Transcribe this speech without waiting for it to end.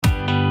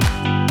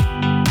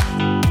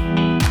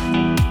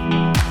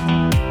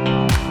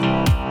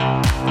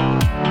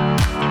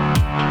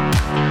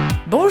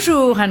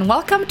Bonjour and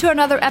welcome to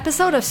another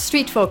episode of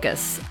Street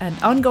Focus, an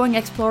ongoing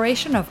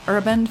exploration of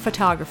urban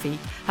photography.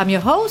 I'm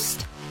your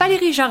host,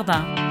 Valérie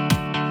Jardin.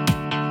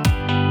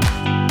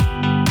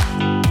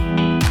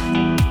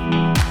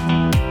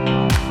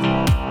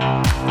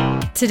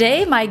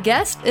 Today, my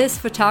guest is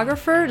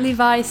photographer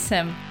Levi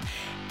Sim.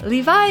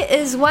 Levi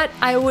is what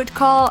I would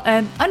call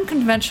an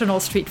unconventional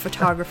street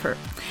photographer.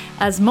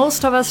 As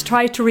most of us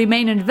try to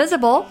remain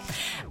invisible,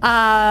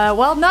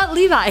 well, not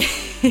Levi.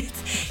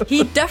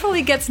 He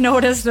definitely gets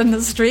noticed in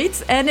the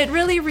streets, and it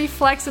really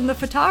reflects in the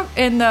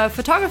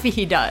photography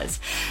he does.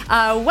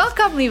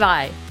 Welcome,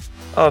 Levi.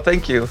 Oh,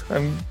 thank you.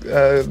 I'm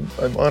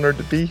honored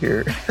to be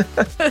here.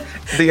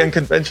 The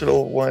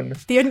unconventional one.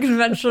 The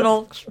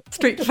unconventional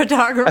street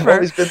photographer. I've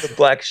always been the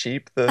black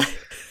sheep.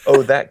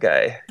 That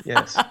guy.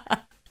 Yes.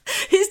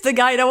 He's the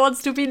guy that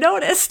wants to be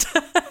noticed.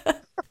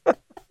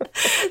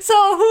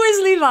 So, who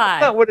is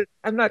Levi?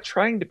 I'm not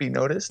trying to be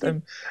noticed.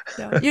 No,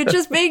 you're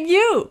just being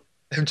you.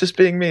 I'm just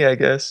being me, I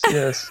guess.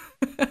 Yes.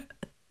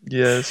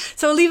 Yes.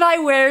 So, Levi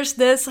wears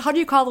this. How do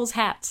you call those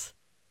hats?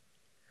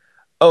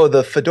 Oh,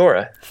 the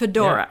fedora.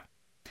 Fedora.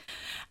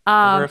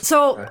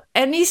 Yeah.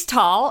 And he's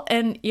tall,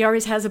 and he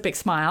always has a big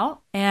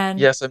smile. And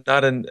yes, I'm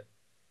not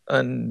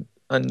an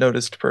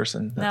unnoticed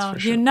person. That's for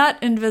sure. You're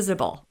not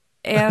invisible,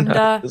 and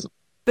invisible.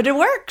 But it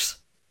works.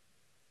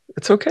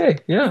 It's okay.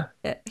 Yeah.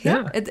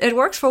 Yeah. It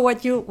works for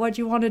what you want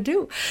to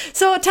do.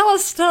 So tell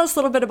us a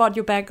little bit about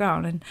your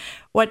background and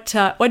what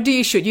do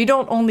you shoot? You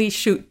don't only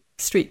shoot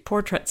street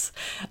portraits.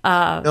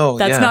 No,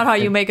 that's not how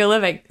you make a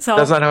living. So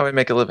that's not how I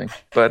make a living.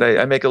 But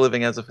I make a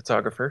living as a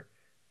photographer,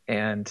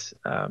 and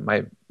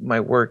my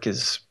work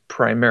is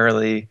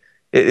primarily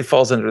it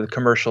falls under the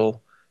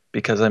commercial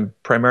because I'm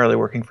primarily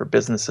working for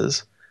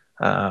businesses.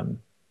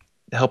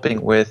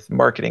 Helping with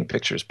marketing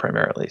pictures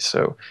primarily.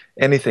 So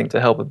anything to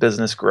help a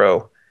business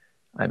grow.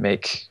 I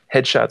make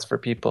headshots for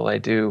people. I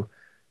do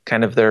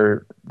kind of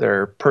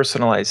their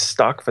personalized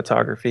stock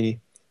photography.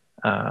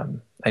 I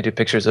do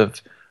pictures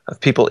of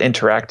people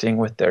interacting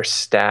with their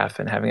staff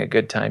and having a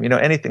good time. You know,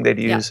 anything they'd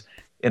use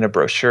in a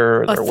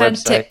brochure or their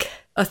website.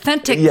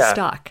 Authentic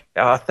stock.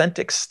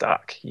 Authentic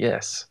stock,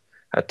 yes.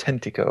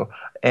 Authentico.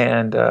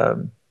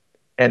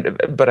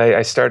 But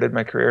I started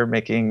my career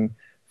making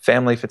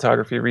family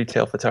photography,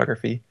 retail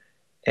photography,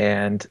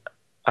 and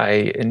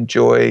I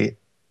enjoy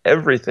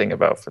everything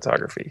about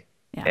photography.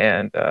 Yeah.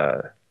 And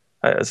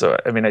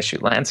I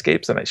shoot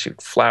landscapes, and I shoot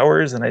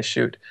flowers, and I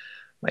shoot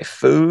my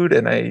food,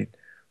 and I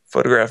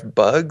photograph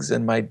bugs,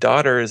 and my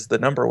daughter is the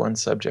number one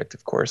subject,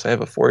 of course. I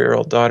have a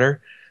 4-year-old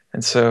daughter,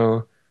 and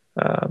so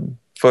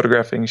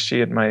photographing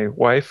she and my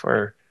wife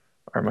are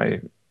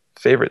my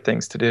favorite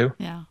things to do.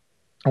 Yeah.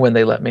 When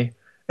they let me.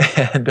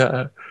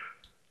 And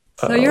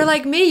so you're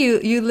like me.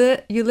 You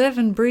live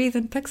and breathe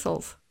in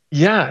pixels.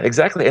 Yeah,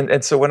 exactly.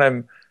 And so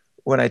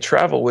when I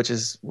travel, which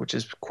is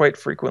quite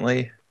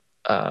frequently,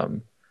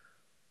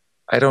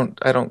 I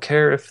don't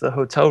care if the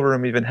hotel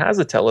room even has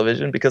a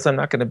television because I'm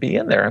not going to be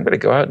in there. I'm going to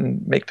go out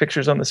and make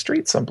pictures on the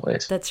street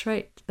someplace. That's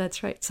right.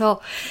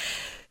 So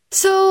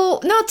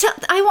now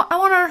I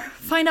want to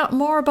find out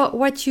more about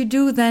what you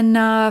do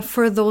then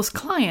for those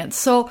clients.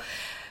 So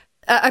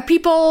are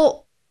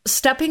people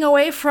stepping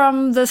away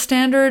from the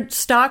standard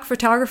stock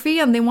photography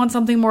and they want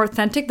something more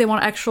authentic? They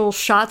want actual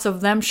shots of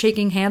them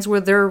shaking hands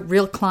with their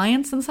real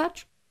clients and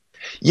such?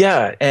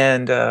 Yeah,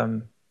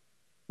 and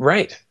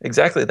right,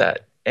 exactly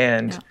that.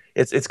 And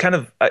it's kind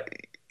of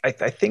I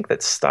think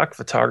that stock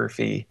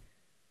photography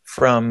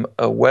from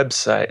a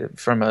website,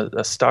 from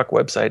a stock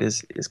website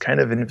is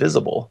kind of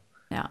invisible.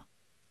 Yeah.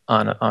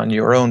 On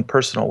your own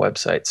personal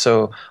website.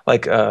 So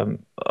like a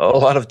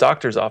lot of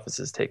doctors'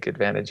 offices take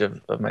advantage of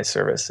my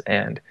service,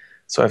 and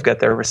so I've got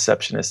their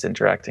receptionist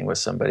interacting with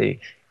somebody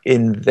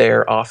in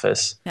their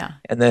office. Yeah.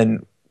 And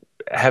then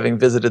having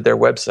visited their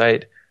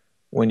website,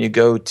 when you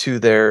go to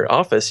their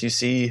office, you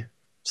see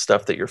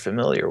stuff that you're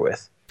familiar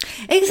with.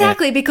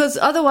 Exactly, because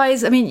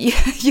otherwise, I mean,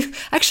 you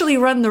actually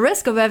run the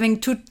risk of having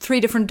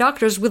 2-3 different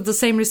doctors with the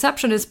same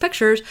receptionist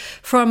pictures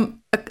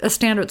from a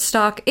standard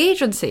stock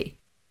agency.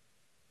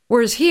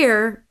 Whereas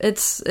here,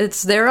 it's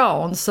their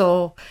own.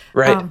 So,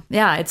 right.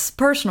 It's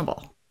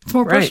personable. It's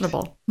more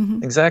personable.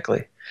 Mm-hmm.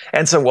 Exactly.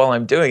 And so while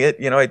I'm doing it,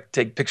 I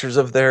take pictures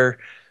of their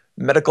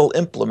medical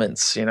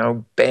implements,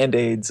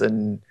 Band-Aids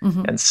and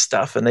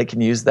stuff, and they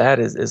can use that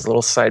as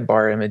little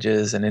sidebar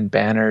images and in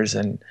banners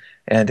and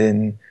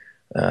in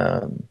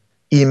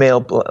email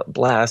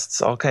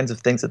blasts, all kinds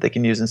of things that they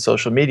can use in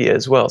social media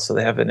as well. So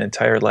they have an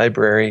entire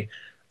library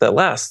that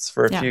lasts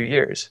for a few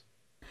years.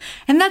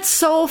 And that's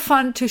so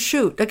fun to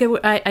shoot. Like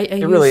I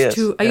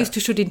used to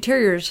shoot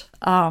interiors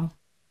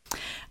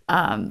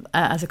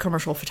as a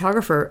commercial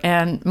photographer,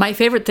 and my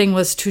favorite thing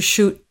was to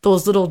shoot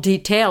those little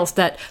details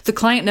that the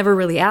client never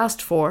really asked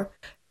for,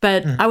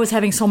 but I was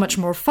having so much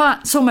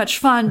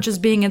fun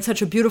just being in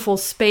such a beautiful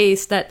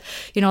space that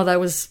that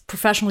was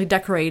professionally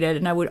decorated,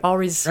 and I would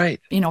always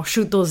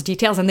shoot those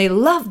details, and they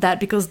loved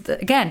that because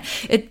again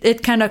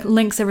it kind of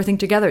links everything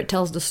together. It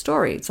tells the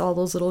story. It's all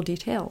those little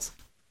details.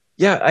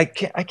 Yeah, I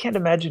can't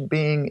imagine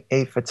being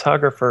a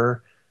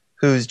photographer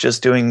who's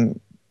just doing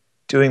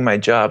my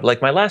job.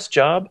 Like my last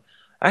job,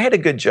 I had a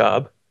good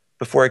job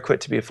before I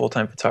quit to be a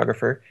full-time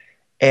photographer,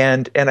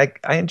 and I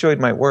enjoyed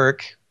my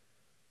work,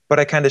 but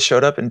I kind of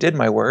showed up and did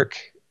my work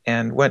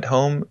and went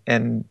home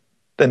and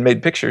then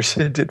made pictures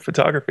and did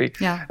photography.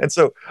 Yeah. And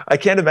so I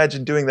can't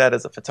imagine doing that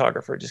as a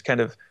photographer, just kind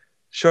of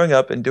showing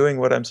up and doing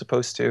what I'm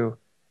supposed to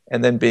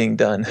and then being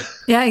done.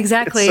 Yeah,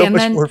 exactly. It's so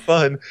much more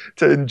fun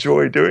to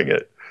enjoy doing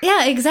it.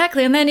 Yeah,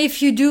 exactly. And then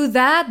if you do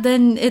that,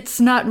 then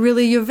it's not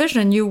really your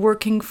vision. You're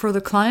working for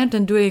the client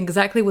and doing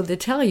exactly what they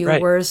tell you.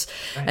 Right. Whereas,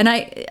 and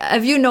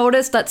have you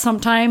noticed that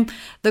sometimes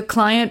the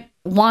client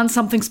wants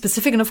something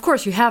specific, and of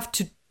course you have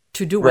to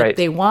do what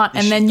they want,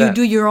 and then you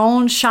do your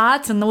own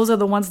shots, and those are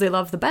the ones they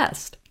love the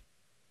best.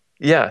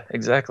 Yeah,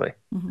 exactly.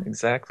 Mm-hmm.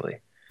 Exactly.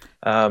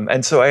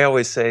 And so I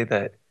always say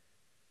that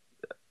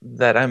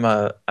I'm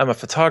a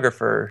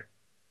photographer,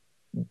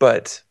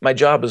 but my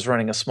job is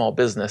running a small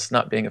business,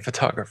 not being a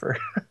photographer.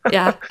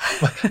 Yeah.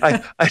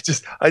 I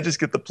just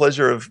get the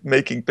pleasure of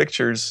making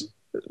pictures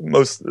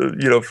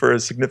for a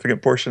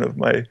significant portion of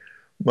my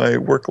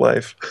work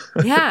life.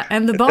 Yeah,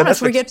 and the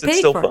bonus we get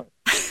paid for. Fun.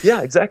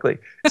 Yeah, exactly.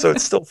 So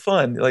it's still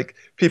fun. Like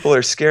people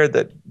are scared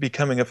that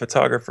becoming a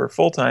photographer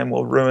full-time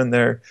will ruin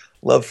their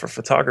love for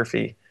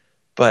photography,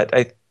 but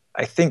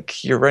I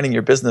think you're running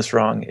your business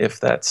wrong if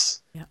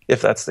that's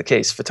the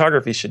case.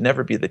 Photography should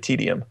never be the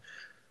tedium,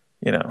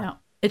 No,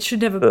 it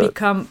should never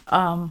become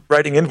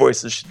writing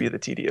invoices should be the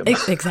tedium.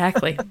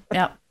 Exactly.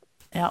 Yeah.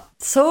 Yeah.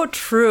 So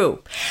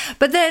true.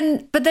 But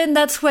then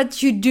that's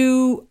what you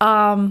do.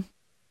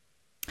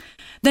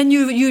 Then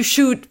you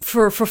shoot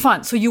for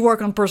fun. So you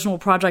work on personal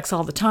projects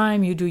all the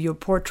time. You do your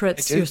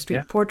portraits, your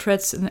street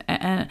portraits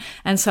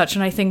and such.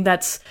 And I think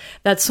that's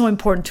so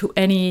important to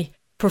any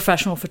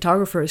professional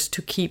photographers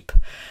to keep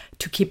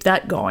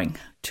that going,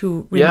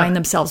 to remind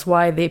themselves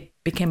why they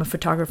became a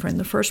photographer in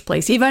the first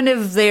place, even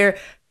if they're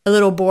a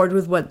little bored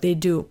with what they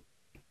do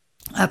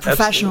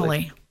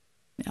professionally.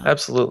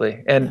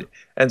 Absolutely. And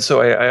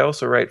so I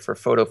also write for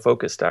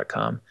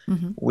photofocus.com,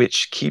 mm-hmm.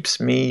 which keeps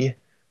me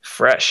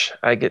fresh.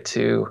 I get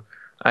to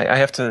I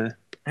have to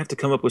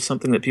come up with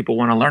something that people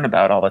want to learn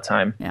about all the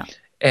time. Yeah.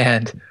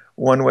 And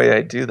one way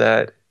I do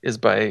that is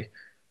by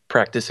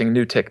practicing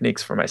new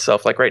techniques for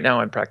myself. Like right now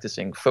I'm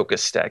practicing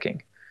focus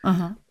stacking.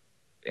 Uh-huh.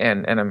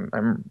 And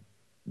I'm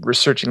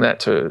researching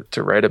that to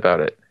write about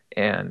it.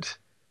 And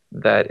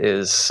that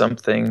is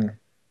something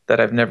that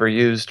I've never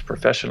used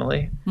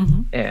professionally.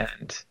 Mm-hmm.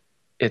 And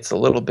it's a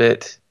little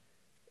bit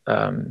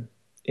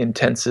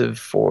intensive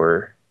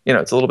for,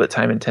 it's a little bit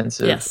time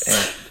intensive. Yes.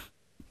 And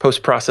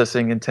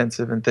post-processing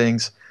intensive and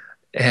things.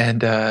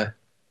 And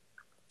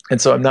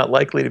so I'm not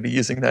likely to be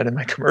using that in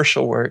my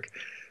commercial work,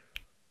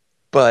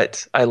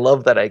 but I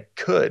love that I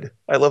could.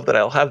 I love that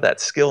I'll have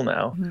that skill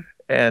now. Mm-hmm.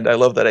 And I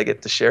love that I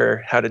get to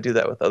share how to do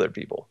that with other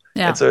people.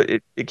 Yeah. And so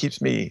it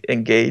keeps me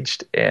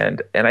engaged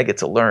and I get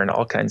to learn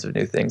all kinds of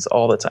new things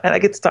all the time. And I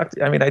get to talk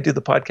I do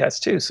the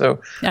podcast too.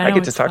 So I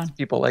get to talk to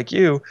people like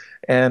you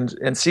and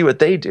see what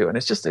they do. And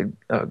it's just a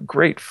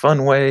great,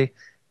 fun way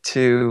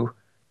to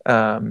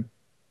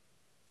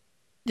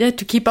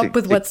to keep up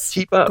with what's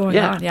going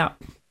on. Yeah.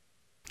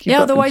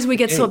 Otherwise we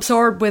get so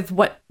absorbed with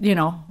what,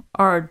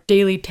 our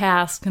daily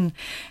task and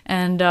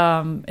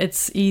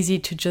it's easy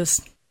to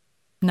just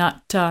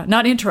not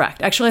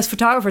interact. Actually, as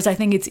photographers, I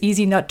think it's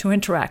easy not to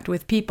interact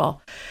with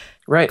people.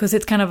 Right. Because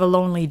it's kind of a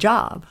lonely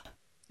job.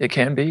 It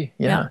can be.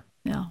 Yeah.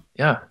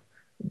 Yeah.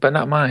 But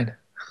not mine.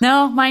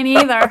 No, mine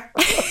either.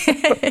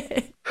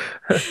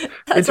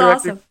 That's Interacting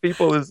awesome. with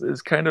people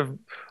is kind of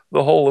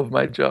the whole of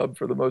my job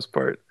for the most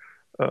part.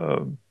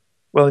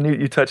 Well, and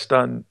you touched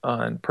on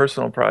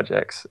personal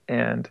projects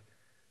and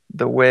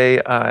the way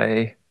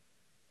I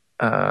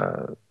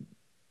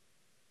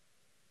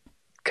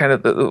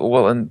and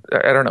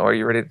I don't know. Are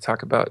you ready to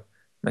talk about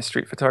my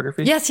street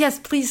photography? Yes,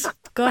 please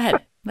go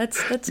ahead.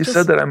 Let's. You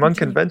said that I'm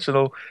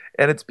unconventional,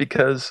 and it's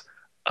because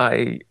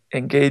I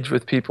engage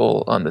with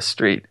people on the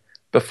street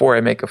before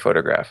I make a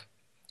photograph.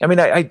 I mean,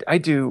 I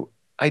do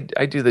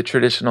the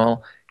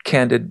traditional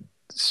candid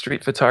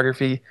street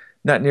photography,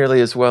 not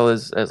nearly as well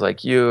as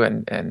like you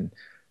and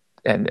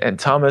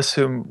Thomas,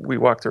 whom we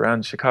walked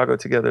around Chicago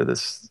together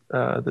this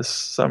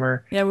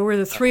summer. Yeah, we were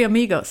the three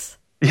amigos.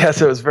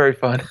 Yes, it was very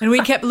fun. And we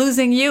kept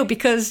losing you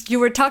because you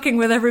were talking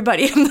with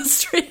everybody in the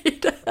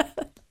street.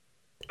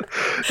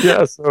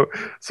 Yeah, so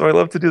I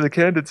love to do the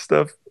candid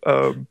stuff,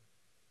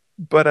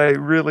 but I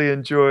really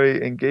enjoy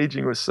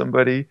engaging with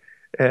somebody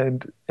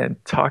and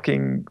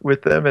talking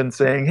with them and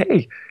saying,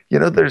 hey,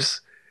 there's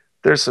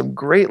some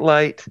great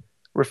light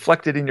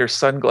reflected in your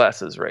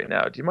sunglasses right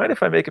now. Do you mind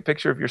if I make a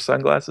picture of your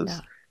sunglasses? Yeah.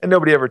 And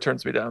nobody ever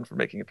turns me down for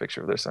making a picture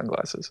of their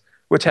sunglasses,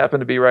 which happen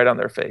to be right on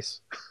their face.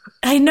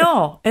 I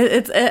know.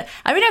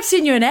 I've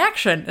seen you in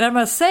action, and I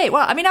must say,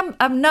 well,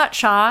 I'm not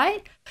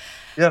shy.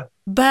 Yeah.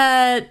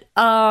 But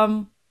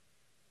I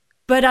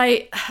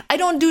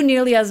don't do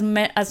nearly as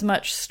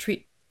much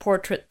street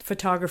portrait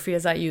photography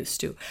as I used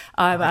to.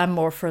 I'm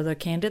more for the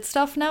candid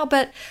stuff now,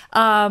 but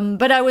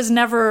I was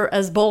never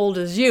as bold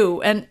as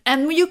you. And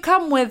you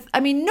come with,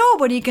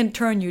 nobody can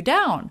turn you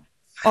down.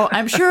 Oh,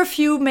 I'm sure a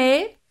few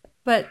may,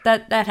 but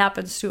that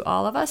happens to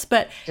all of us.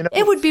 But You know,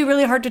 it would be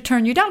really hard to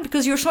turn you down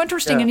because you're so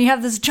interesting yeah. and you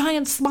have this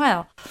giant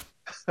smile.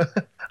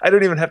 I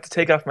don't even have to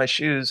take off my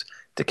shoes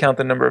to count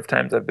the number of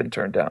times I've been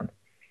turned down.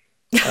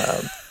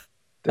 Um,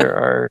 there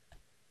are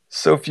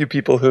so few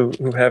people who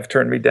have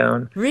turned me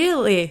down.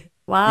 Really?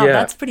 Wow, Yeah,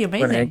 that's pretty when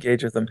I amazing.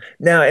 engage with them.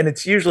 Now, and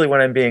it's usually when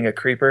I'm being a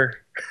creeper.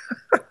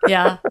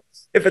 Yeah.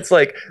 If it's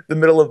like the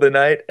middle of the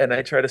night and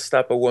I try to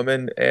stop a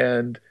woman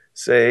and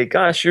say,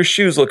 "Gosh, your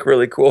shoes look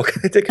really cool.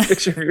 Can I take a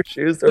picture of your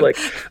shoes?" They're like,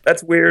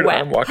 "That's weird. Wow.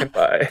 I'm walking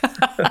by."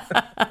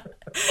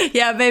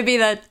 Yeah, maybe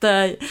that,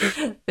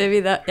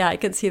 yeah, I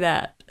can see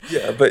that.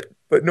 Yeah, but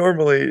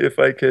normally if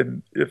I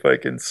can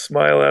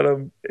smile at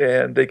them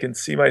and they can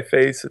see my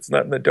face, it's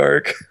not in the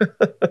dark,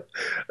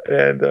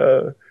 and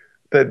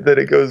then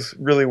it goes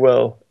really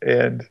well.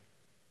 And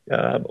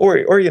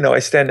or I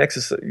stand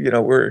next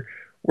to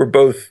we're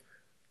both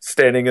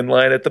standing in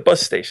line at the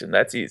bus station.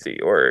 That's easy.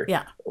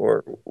 Yeah.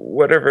 Or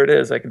whatever it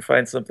is, I can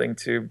find something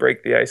to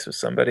break the ice with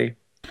somebody.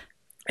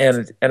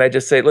 And I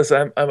just say,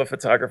 listen, I'm a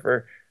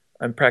photographer.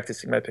 I'm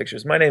practicing my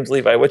pictures. My name's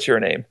Levi. What's your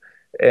name?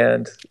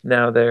 And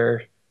now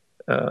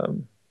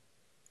um,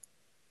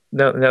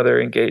 now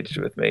they're engaged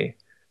with me,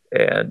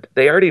 and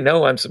they already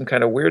know I'm some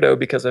kind of weirdo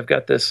because I've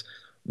got this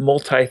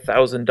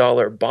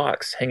multi-thousand-dollar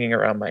box hanging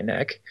around my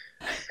neck,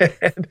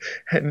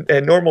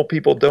 and normal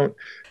people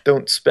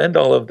don't spend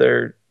all of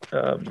their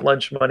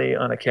lunch money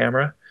on a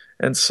camera,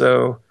 and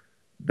so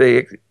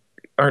they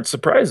aren't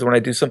surprised when I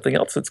do something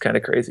else that's kind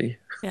of crazy.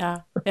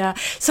 Yeah. Yeah.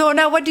 So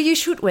now what do you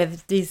shoot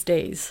with these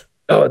days?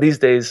 Oh, these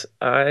days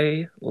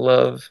I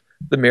love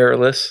the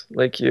mirrorless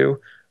like you,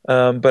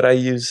 but I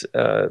use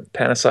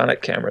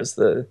Panasonic cameras,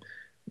 the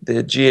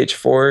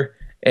GH4,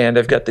 and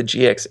I've got the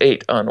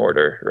GX8 on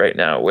order right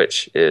now,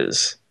 which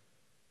is,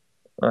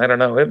 I don't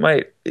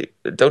know,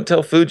 don't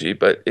tell Fuji,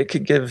 but it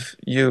could give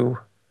you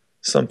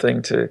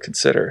something to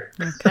consider.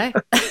 Okay.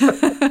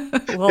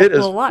 It is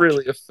We'll watch.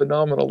 really a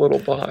phenomenal little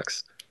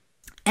box.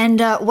 And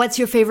what's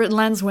your favorite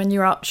lens when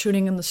you're out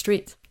shooting in the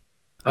street?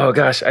 Oh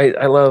gosh,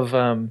 I love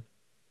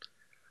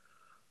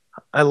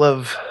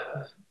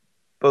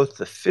both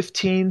the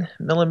 15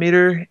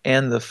 millimeter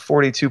and the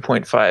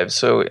 42.5.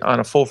 So on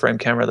a full frame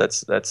camera,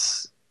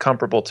 that's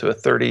comparable to a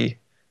 30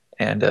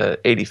 and a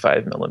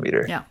 85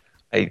 millimeter. Yeah.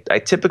 I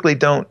typically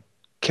don't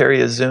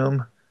carry a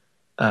zoom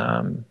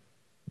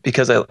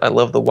because I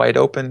love the wide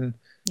open,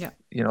 Yeah.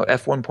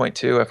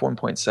 f1.2,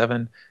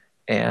 f1.7,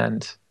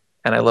 and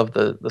I love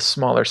the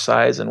smaller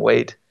size and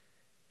weight.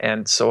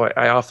 And so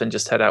I often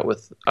just head out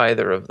with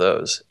either of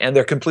those, and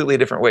they're completely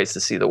different ways to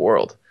see the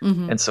world.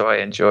 Mm-hmm. And so I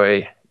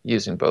enjoy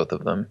using both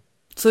of them.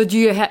 So do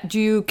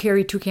you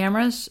carry two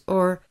cameras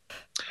or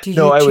do you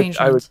No, change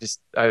lens?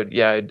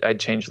 I'd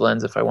change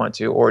lens if I want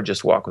to, or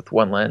just walk with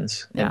one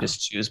lens and Yeah. just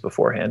choose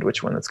beforehand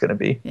which one it's going to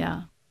be.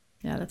 Yeah.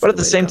 Yeah, that's But the at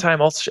the way to same go.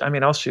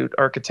 time, I'll shoot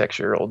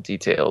architectural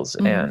details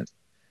Mhm. and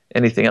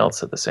anything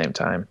else at the same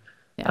time.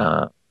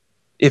 Yeah.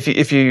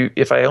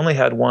 If I only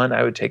had one,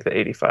 I would take the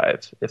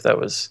 85. If that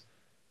was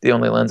the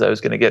only lens I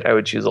was going to get, I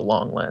would choose a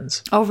long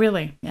lens. Oh,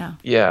 really? Yeah.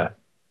 Yeah,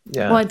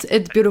 yeah. Well,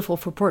 it's beautiful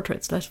for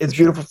portraits. That's for It's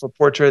sure. beautiful for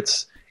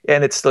portraits,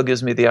 and it still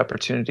gives me the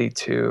opportunity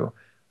to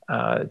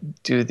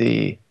do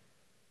the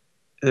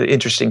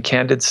interesting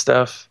candid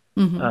stuff.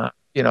 Mhm.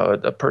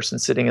 A person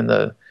sitting in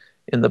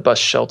the bus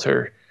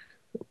shelter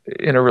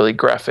in a really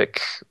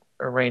graphic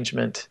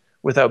arrangement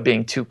without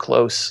being too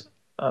close.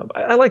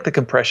 I like the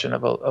compression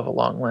of a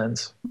long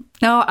lens.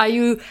 Now, are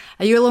you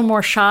a little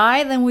more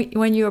shy than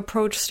when you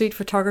approach street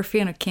photography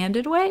in a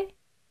candid way?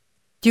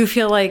 Do you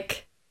feel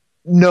like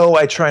No,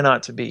 I try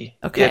not to be.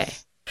 okay?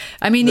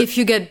 I mean, if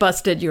you get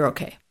busted, you're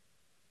okay.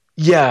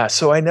 Yeah,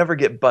 so I never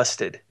get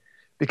busted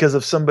because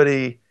if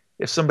somebody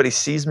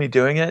sees me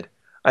doing it,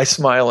 I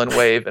smile and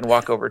wave and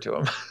walk over to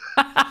them.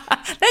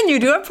 Then you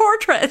do a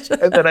portrait.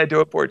 And then I do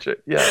a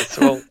portrait. Yeah,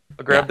 so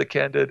I'll grab Yeah. the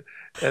candid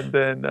and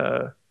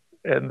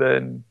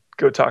then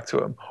go talk to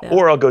him, Yeah.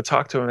 or I'll go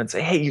talk to him and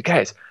say, "Hey, you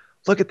guys,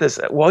 look at this.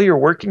 While you're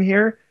working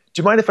here, do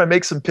you mind if I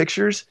make some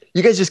pictures?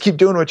 You guys just keep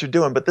doing what you're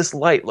doing, but this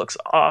light looks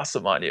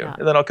awesome on you." Yeah.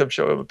 And then I'll come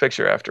show him a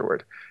picture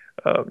afterward.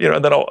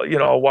 And then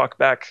I'll walk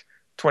back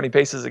 20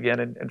 paces again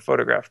and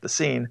photograph the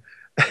scene,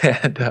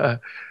 and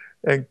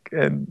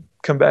and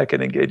come back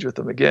and engage with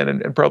them again,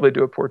 and probably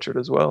do a portrait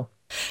as well.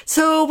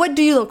 So, what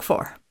do you look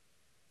for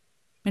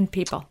in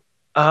people?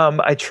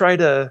 I try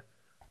to.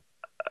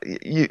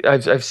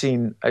 I've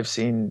seen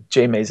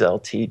Jay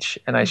Maisel teach,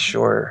 and I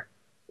sure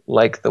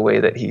like the way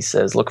that he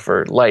says, look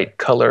for light,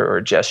 color,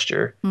 or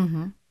gesture.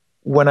 Mm-hmm.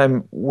 When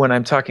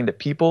I'm talking to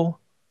people,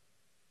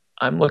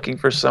 I'm looking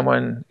for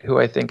someone who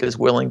I think is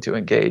willing to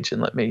engage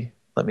and let me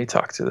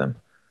talk to them.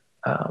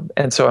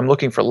 And so I'm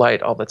looking for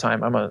light all the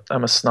time.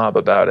 I'm a snob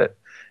about it,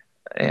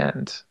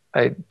 and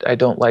I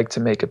don't like to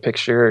make a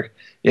picture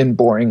in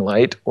boring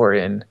light or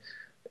in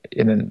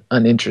an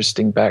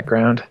uninteresting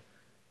background.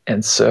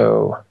 And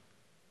so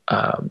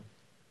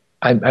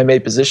I may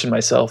position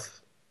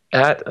myself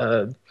at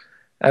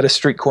a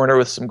street corner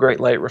with some great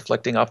light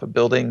reflecting off a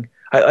building.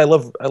 I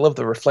love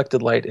the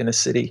reflected light in a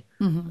city.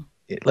 Mm-hmm.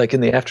 like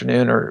in the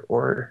afternoon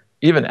or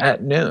even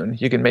at noon,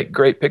 you can make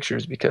great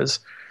pictures because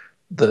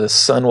the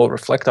sun will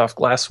reflect off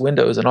glass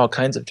windows in all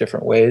kinds of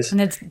different ways. And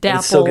it's And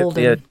it still gives dappled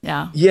me a, and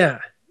yeah. yeah,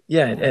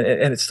 yeah, Yeah.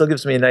 and it still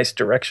gives me a nice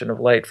direction of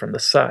light from the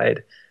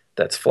side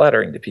that's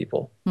flattering to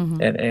people.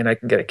 Hmm. And I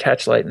can get a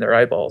catch light in their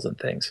eyeballs and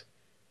things.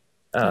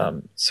 Yeah.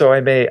 So I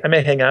may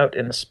hang out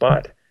in a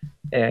spot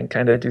and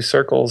kind of do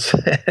circles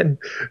and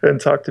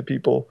talk to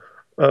people.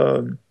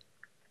 Um,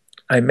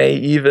 I may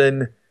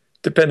even,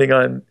 depending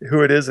on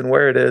who it is and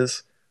where it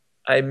is,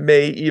 I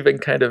may even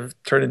kind of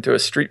turn into a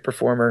street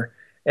performer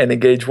and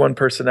engage one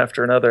person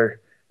after another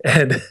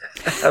and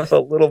have a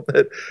little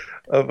bit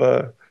of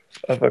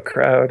a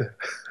crowd.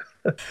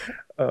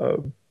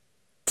 Um,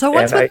 So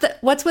and I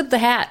what's with the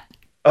hat?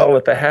 Oh,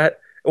 with the hat.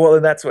 Well,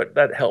 and that's what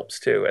that helps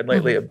too. And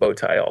lately, Hmm. a bow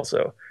tie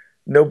also.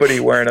 Nobody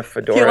wearing a You're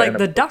fedora like and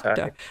a the bow tie.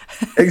 doctor.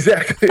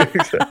 Exactly,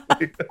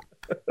 exactly.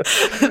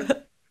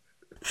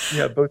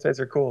 Yeah, bow ties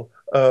are cool.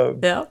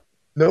 Yeah.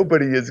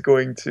 Nobody is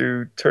going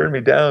to turn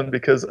me down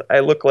because I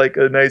look like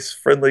a nice,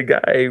 friendly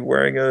guy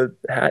wearing a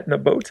hat and a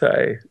bow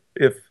tie.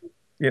 If,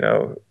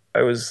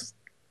 I was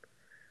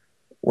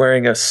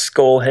wearing a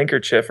skull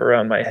handkerchief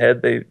around my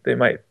head, they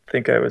might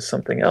think I was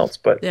something else.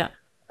 But Yeah.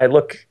 I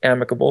look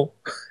amicable,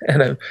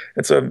 and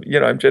so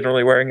I'm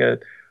generally wearing a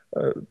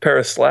pair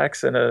of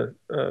slacks and a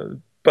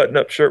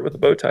button-up shirt with a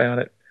bow tie on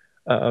it.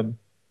 Um,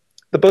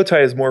 the bow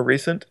tie is more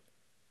recent.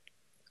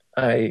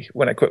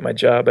 When I quit my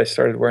job, I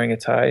started wearing a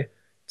tie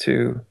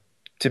to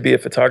be a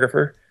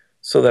photographer,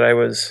 so that I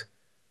was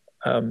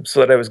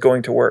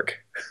going to work.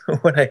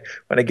 When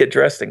I get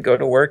dressed and go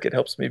to work, it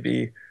helps me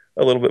be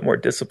a little bit more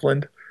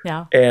disciplined,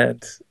 Yeah.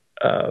 and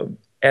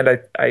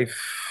I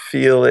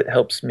feel it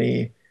helps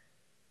me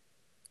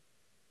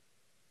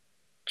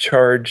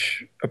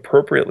charge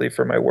appropriately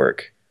for my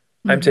work.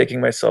 I'm Hmm.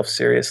 taking myself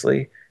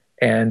seriously,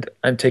 and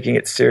I'm taking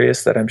it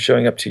serious that I'm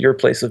showing up to your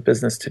place of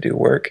business to do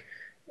work,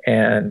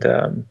 and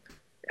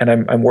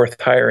I'm worth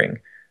hiring.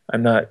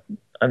 I'm not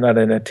I'm not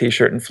in a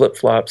t-shirt and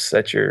flip-flops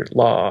at your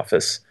law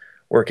office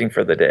working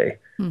for the day.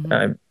 Hmm.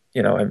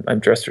 I'm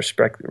dressed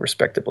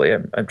respectably.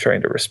 I'm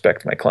trying to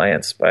respect my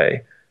clients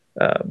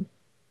um,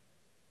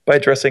 by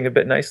dressing a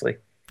bit nicely.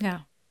 Yeah.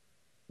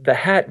 The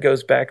hat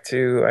goes back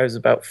to I was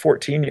about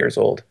 14 years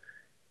old,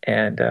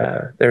 and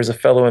there's a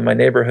fellow in my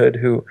neighborhood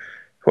who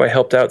I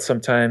helped out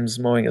sometimes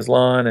mowing his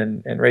lawn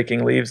and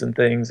raking leaves and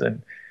things,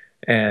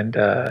 and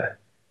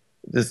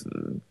just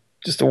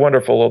just a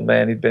wonderful old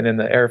man. He'd been in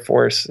the Air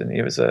Force, and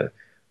he was a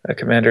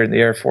commander in the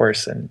Air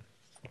Force, and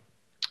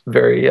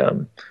very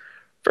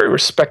very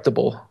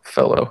respectable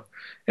fellow.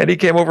 And he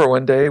came over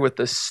one day with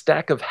this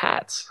stack of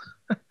hats,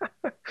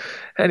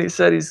 and he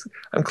said,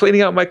 I'm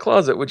cleaning out my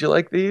closet. Would you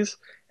like these?"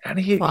 And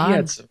he had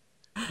Fun. some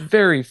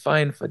very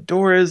fine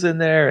fedoras in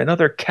there and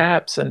other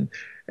caps, and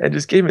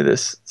just gave me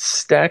this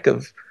stack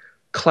of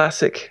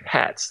classic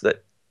hats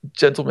that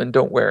gentlemen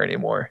don't wear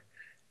anymore.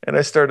 And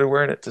I started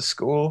wearing it to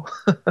school,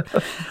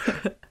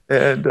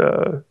 and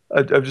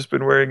I've just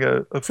been wearing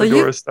a So you,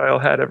 fedora style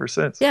hat ever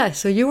since. yeah,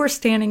 so you were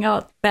standing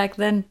out back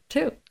then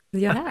too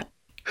with your hat.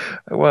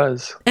 I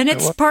was. And I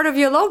it's was. part of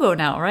your logo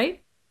now,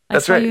 right? I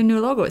That's saw right. your new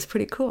logo. It's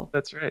pretty cool.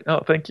 That's right. Oh,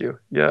 thank you.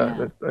 Yeah,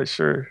 Yeah. I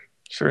sure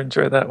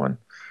enjoy that one.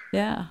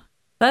 Yeah.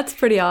 That's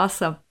pretty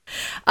awesome.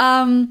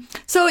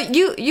 So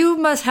you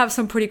must have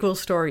some pretty cool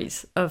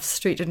stories of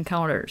street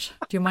encounters.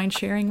 Do you mind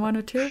sharing one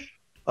or two?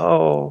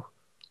 Oh,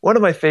 one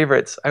of my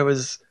favorites. I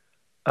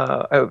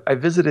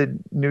visited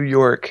New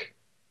York.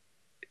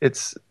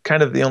 It's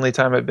kind of the only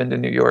time I've been to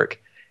New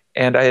York,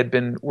 and I had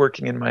been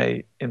working in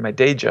my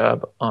day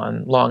job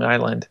on Long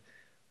Island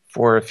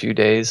for a few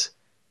days,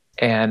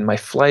 and my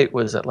flight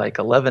was at like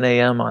 11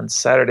 a.m. on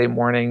Saturday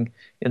morning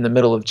in the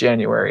middle of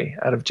January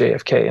out of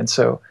JFK, and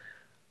so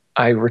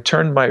I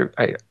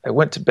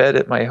went to bed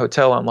at my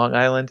hotel on Long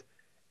Island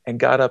and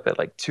got up at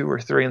like 2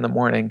 or 3 in the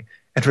morning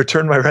and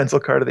returned my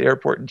rental car to the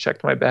airport and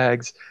checked my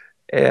bags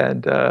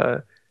and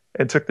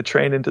took the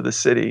train into the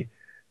city.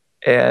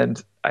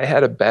 And I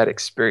had a bad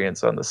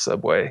experience on the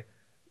subway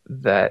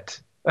that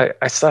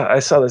I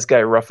saw this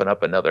guy roughing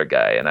up another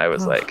guy, and I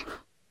was Oh, like,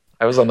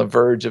 I was on the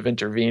verge of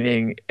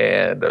intervening,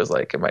 and I was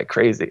like, am I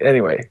crazy?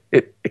 Anyway,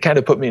 it kind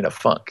of put me in a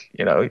funk,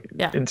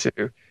 yeah.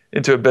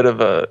 into a bit of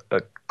a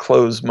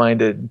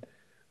closed-minded,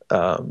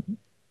 um,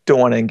 don't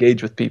want to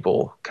engage with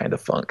people kind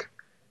of funk.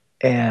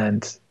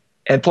 And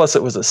plus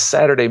it was a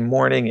Saturday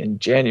morning in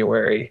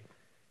January,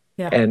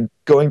 Yeah. and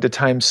going to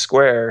Times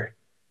Square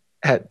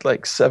at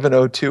like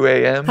 7:02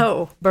 a.m.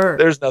 Oh, bird.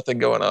 There's nothing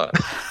going on.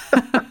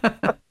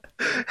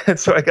 And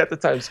so I got to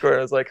Times Square and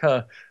I was like,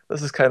 huh,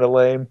 this is kind of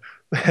lame.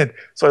 And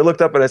so I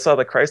looked up and I saw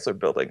the Chrysler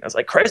building. I was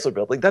like, Chrysler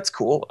building, that's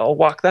cool. I'll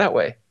walk that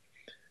way.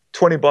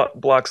 20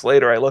 blocks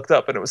later, I looked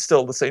up and it was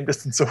still the same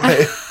distance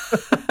away.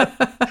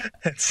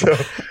 And so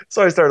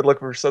I started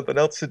looking for something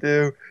else to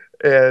do.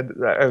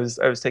 And I was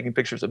taking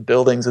pictures of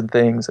buildings and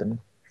things,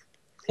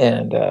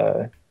 and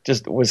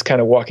just was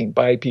kind of walking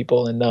by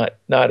people and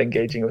not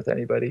engaging with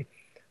anybody.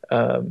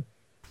 Um,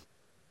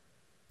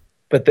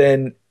 but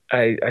then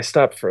I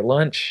stopped for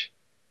lunch,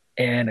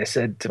 and I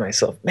said to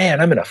myself,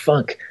 man, I'm in a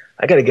funk.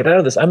 I got to get out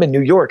of this. I'm in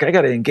New York. I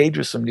got to engage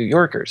with some New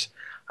Yorkers.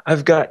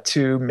 I've got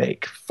to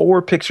make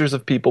 4 pictures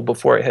of people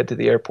before I head to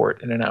the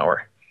airport in an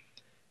hour.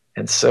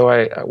 And so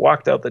I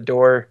walked out the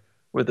door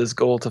with this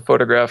goal to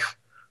photograph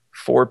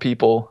 4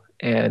 people.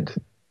 And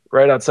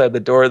right outside the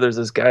door, there's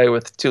this guy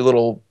with 2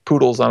 little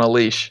poodles on a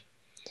leash.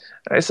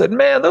 And I said,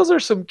 man, those are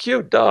some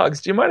cute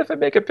dogs. Do you mind if I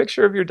make a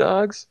picture of your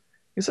dogs?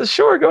 He says,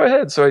 sure, go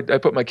ahead. So I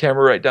put my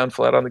camera right down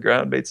flat on the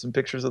ground, made some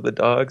pictures of the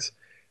dogs.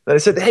 Then I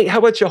said, hey, how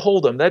about you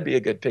hold them? That'd be a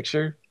good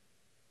picture.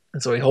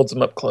 And so he holds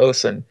them up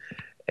close, and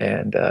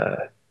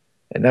now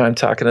I'm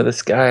talking to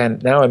this guy,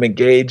 and now I'm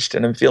engaged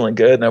and I'm feeling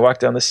good. And I walk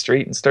down the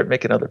street and start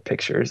making other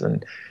pictures,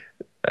 and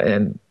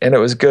it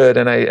was good.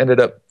 And I ended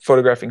up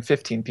photographing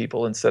 15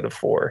 people instead of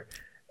 4.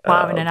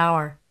 Wow, in an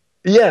hour.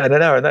 Yeah, in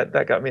an hour. And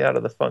that got me out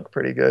of the funk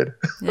pretty good.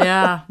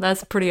 Yeah,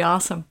 that's pretty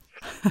awesome.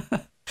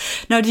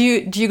 Now, do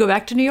you go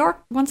back to New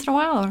York once in a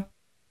while? Or?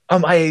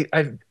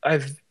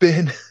 I've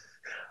been.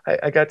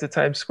 I got to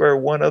Times Square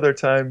one other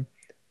time,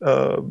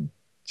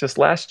 just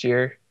last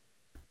year,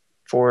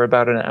 for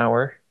about an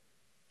hour,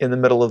 in the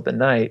middle of the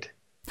night,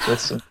 with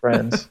some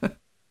friends.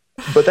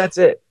 But that's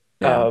it.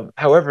 Yeah.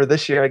 However,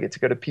 this year I get to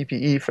go to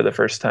PPE for the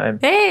first time.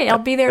 Hey, I'll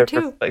be there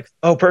too.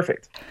 Oh,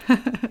 perfect.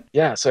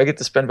 Yeah, so I get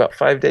to spend about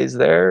 5 days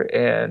there,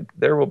 and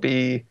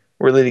we're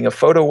leading a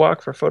photo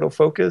walk for Photo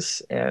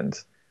Focus, and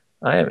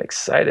I am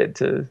excited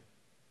to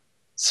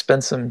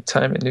spend some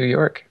time in New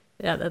York.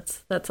 Yeah,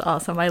 that's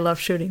awesome. I love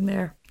shooting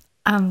there.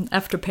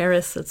 After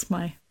Paris, it's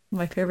my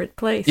favorite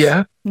place.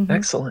 Yeah,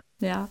 excellent.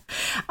 Yeah.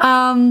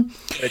 I'll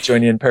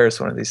join you in Paris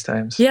one of these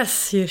times.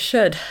 Yes, you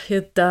should.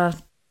 You'd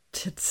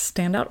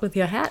stand out with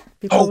your hat.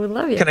 People would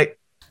love you.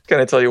 Can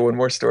I tell you one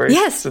more story?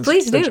 Yes,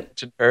 please do. Since you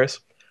mentioned Paris.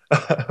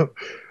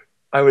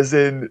 I was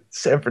in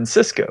San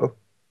Francisco,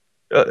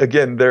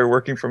 again, there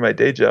working for my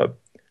day job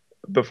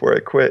before I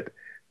quit.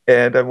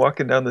 And I'm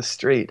walking down the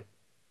street,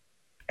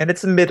 and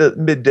it's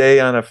midday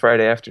on a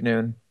Friday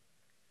afternoon.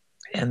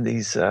 And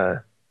these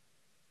 2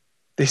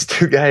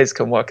 guys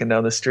come walking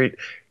down the street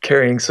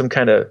carrying some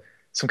kind of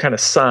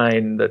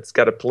sign that's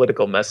got a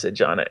political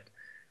message on it.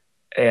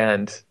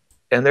 And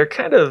they're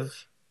kind of,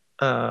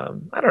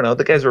 I don't know,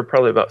 the guys were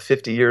probably about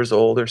 50 years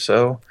old or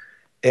so.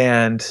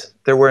 And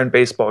they're wearing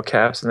baseball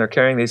caps, and they're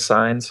carrying these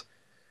signs,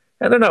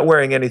 and they're not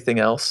wearing anything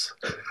else.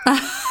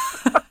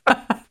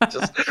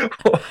 Just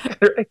walking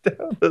right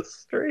down the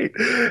street.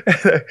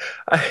 And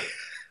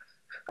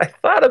I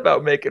thought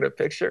about making a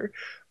picture,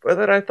 but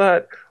then I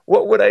thought,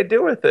 what would I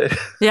do with it?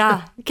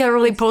 Yeah, you can't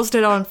really post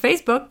it on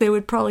Facebook. They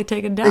would probably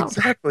take it down.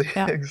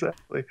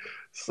 Exactly.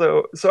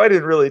 So I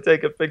didn't really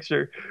take a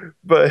picture,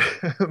 but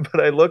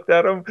I looked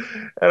at him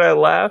and I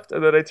laughed,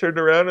 and then I turned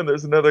around and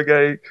there's another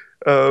guy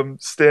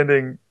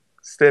standing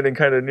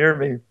kind of near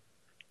me,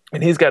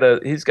 and he's got a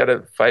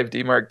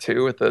 5D Mark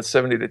II with a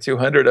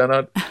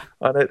 70-200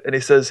 on it, and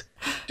he says,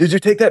 "Did you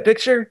take that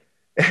picture?"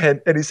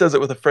 And he says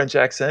it with a French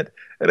accent,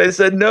 and I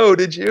said, "No,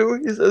 did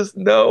you?" He says,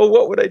 "No.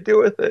 What would I do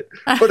with it?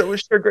 But it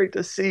was sure great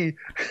to see."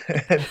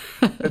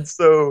 and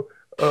so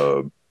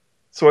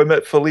I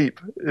met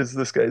Philippe, is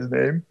this guy's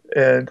name,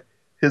 and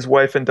his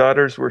wife and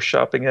daughters were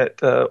shopping at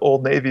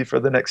Old Navy for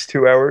the next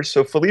 2 hours.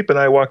 So Philippe and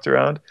I walked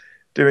around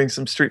doing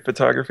some street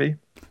photography,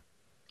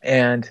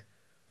 and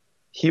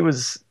he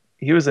was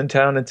in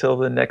town until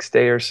the next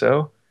day or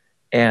so,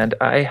 and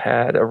I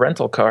had a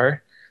rental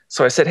car.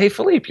 So I said, "Hey,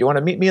 Philippe, you want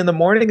to meet me in the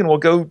morning and we'll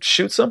go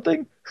shoot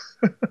something?"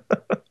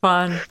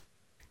 Fun.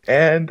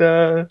 And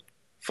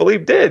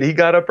Philippe did. He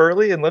got up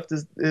early and left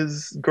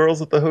his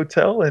girls at the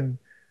hotel, and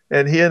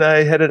he and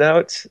I headed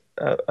out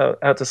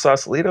to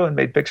Sausalito and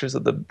made pictures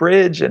of the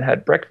bridge and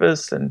had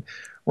breakfast and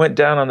went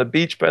down on the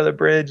beach by the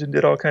bridge and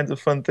did all kinds of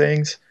fun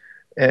things,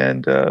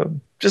 and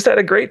just had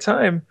a great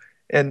time.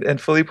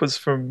 And Philippe was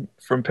from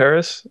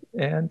Paris,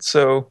 and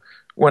so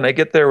when I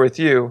get there with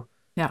you,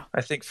 yeah,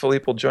 I think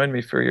Philippe will join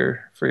me for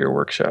your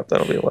workshop.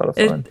 That'll be a lot of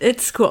fun.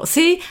 It's cool.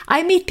 See,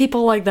 I meet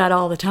people like that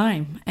all the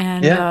time,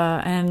 and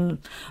and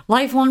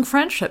lifelong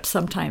friendships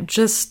sometimes,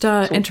 just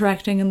cool.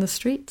 Interacting in the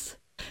streets.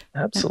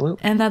 Absolutely.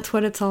 And that's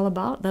what it's all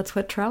about. That's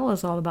what travel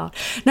is all about.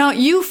 Now,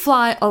 you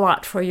fly a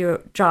lot for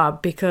your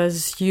job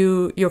because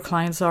your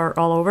clients are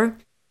all over,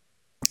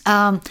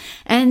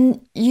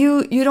 and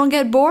you don't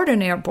get bored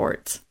in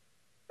airports.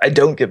 I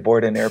don't get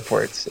bored in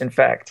airports. In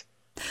fact,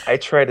 I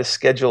try to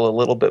schedule a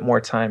little bit more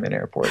time in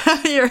airports.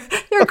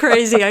 You're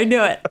crazy. I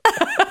knew it.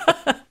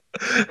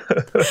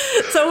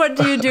 So what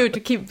do you do to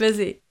keep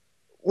busy?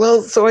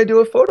 Well, so I do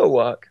a photo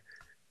walk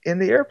in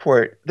the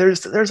airport.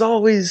 There's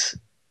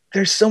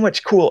so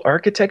much cool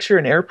architecture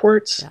in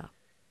airports, yeah.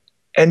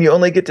 And you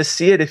only get to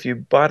see it if you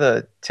bought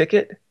a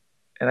ticket,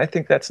 and I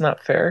think that's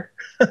not fair.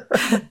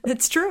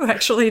 It's true,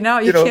 actually. Now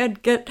you can't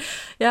get,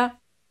 yeah.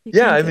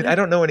 Yeah, I mean, I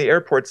don't know any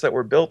airports that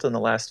were built in the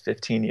last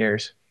 15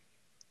 years.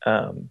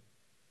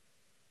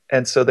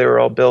 And so they were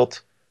all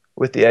built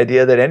with the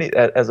idea that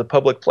as a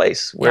public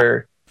place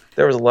where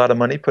there was a lot of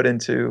money put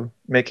into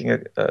making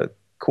a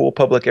cool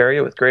public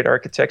area with great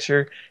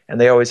architecture,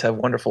 and they always have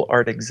wonderful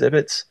art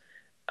exhibits.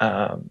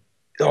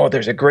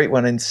 There's a great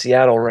one in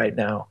Seattle right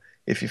now.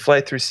 If you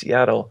fly through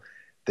Seattle,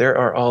 there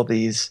are all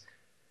these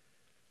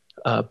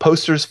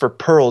posters for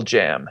Pearl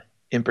Jam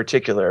in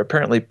particular.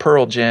 Apparently,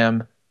 Pearl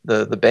Jam,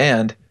 the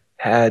band,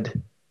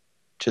 had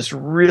just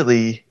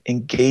really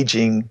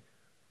engaging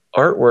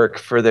artwork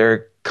for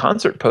their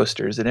concert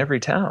posters in every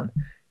town.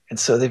 And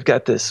so they've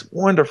got this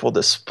wonderful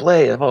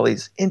display of all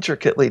these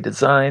intricately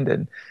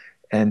designed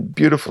and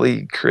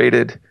beautifully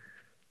created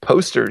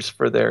posters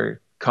for their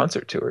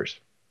concert tours.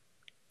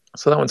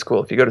 So that one's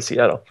cool if you go to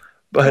Seattle.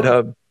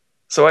 But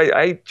so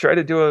I try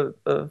to do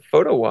a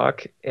photo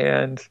walk,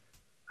 and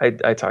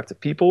I talk to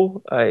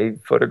people. I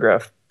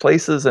photograph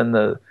places and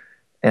the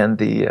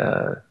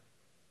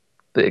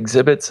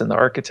exhibits and the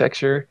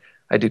architecture.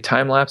 I do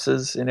time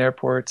lapses in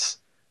airports.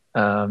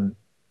 I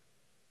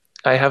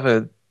have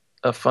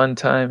a fun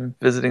time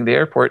visiting the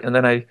airport, and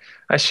then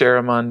I share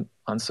them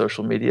on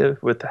social media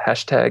with the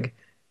hashtag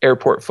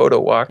airport photo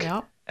walk.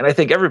 Yeah. And I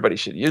think everybody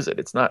should use it.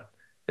 It's not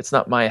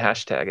my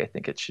hashtag. I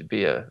think it should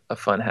be a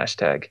fun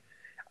hashtag.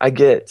 I've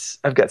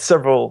got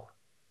several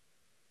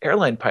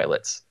airline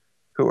pilots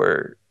who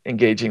are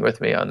engaging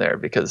with me on there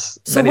because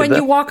so when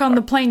you walk on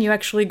the plane, you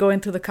actually go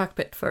into the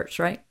cockpit first,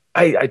 right?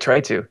 I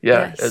try to,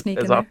 yeah,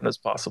 as often as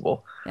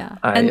possible. Yeah,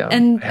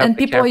 and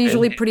people are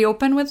usually pretty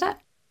open with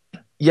that.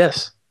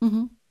 Yes.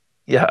 Mm-hmm.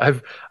 Yeah,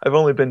 I've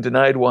only been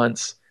denied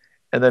once,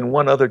 and then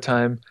one other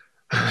time,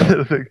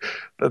 the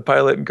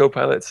pilot and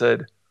co-pilot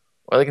said,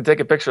 "Well, they can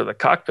take a picture of the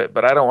cockpit,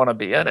 but I don't want to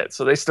be in it."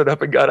 So they stood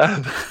up and got out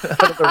of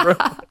the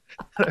room.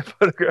 And I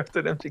photographed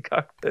an empty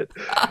cockpit.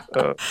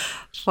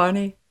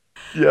 Funny.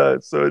 Yeah,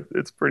 so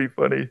it's pretty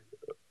funny,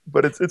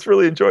 but it's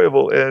really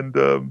enjoyable.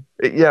 And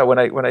yeah, when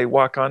I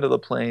walk onto the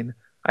plane,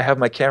 I have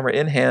my camera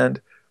in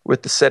hand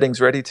with the settings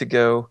ready to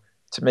go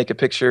to make a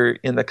picture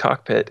in the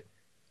cockpit.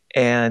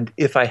 And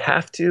if I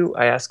have to,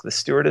 I ask the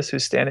stewardess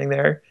who's standing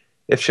there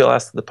if she'll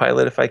ask the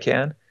pilot if I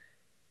can.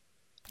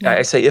 Yeah.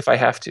 I say if I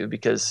have to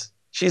because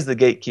she's the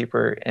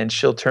gatekeeper and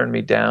she'll turn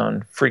me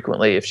down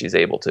frequently if she's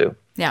able to.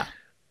 Yeah.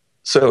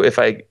 So if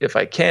I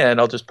can,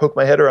 I'll just poke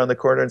my head around the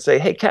corner and say,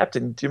 "Hey,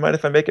 Captain, do you mind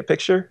if I make a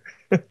picture?"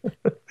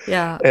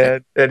 Yeah.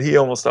 And he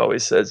almost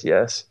always says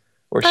yes,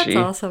 or That's she.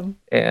 That's awesome.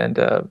 And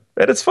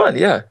it's fun,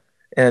 yeah.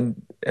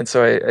 And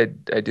so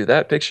I do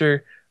that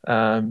picture.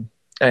 I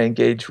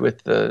engage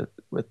with the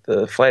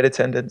flight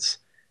attendants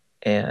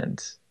and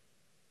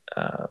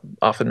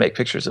often make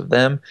pictures of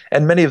them.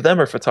 And many of them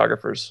are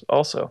photographers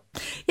also.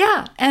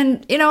 Yeah,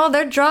 and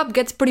their job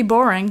gets pretty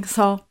boring,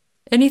 so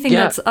anything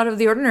that's out of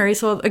the ordinary.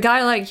 So a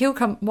guy like you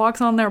walks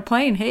on their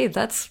plane. Hey,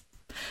 that's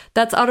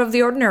out of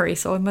the ordinary.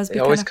 So it must be.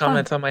 They always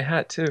comment on my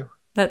hat too.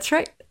 That's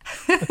right.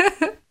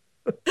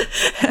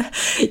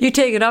 You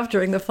take it off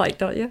during the flight,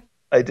 don't you?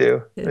 I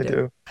do. I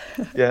do.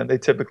 Yeah, and they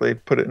typically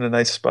put it in a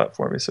nice spot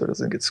for me so it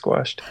doesn't get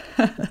squashed.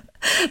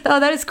 Oh,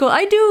 that is cool.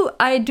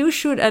 I do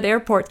shoot at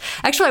airports.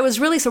 Actually, I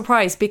was really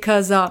surprised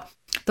because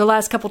the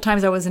last couple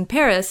times I was in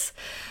Paris,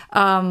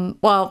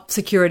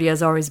 security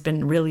has always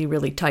been really,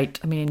 really tight.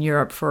 I mean, in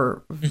Europe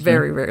for a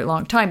very, very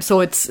long time. So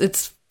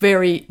it's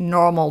very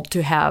normal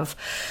to have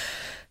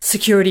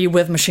security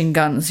with machine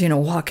guns,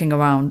 walking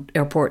around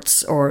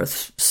airports or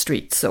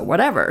streets or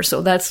whatever.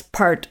 So that's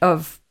part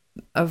of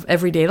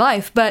everyday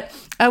life. But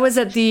I was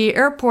at the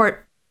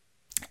airport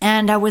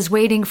and I was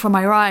waiting for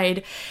my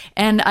ride,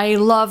 and I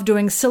love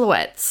doing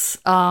silhouettes.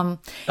 Yes.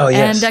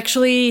 And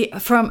actually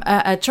from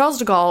at Charles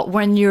de Gaulle,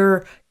 when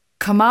you're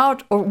come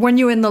out or when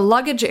you're in the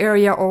luggage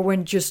area or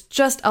when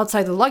just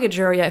outside the luggage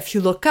area, if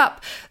you look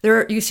up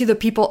there, you see the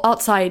people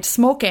outside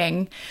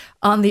smoking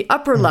on the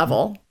upper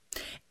level.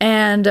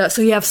 And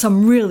so you have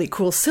some really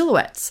cool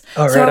silhouettes.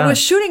 Oh, so right I was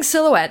on. shooting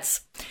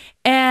silhouettes,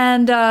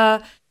 and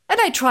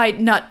I tried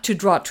not to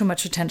draw too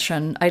much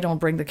attention. I don't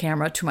bring the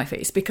camera to my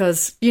face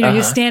because,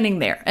 you're standing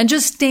there. And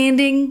just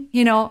standing,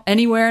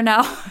 anywhere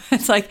now,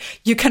 it's like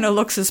you kind of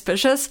look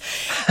suspicious.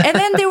 And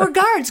then there were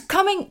guards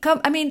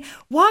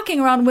walking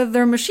around with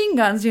their machine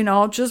guns,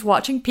 just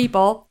watching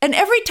people. And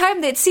every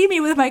time they'd see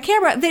me with my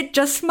camera, they'd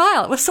just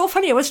smile. It was so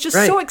funny. I was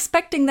just so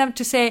expecting them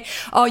to say,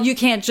 "Oh, you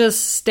can't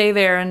just stay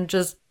there and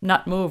just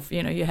not move,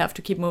 you have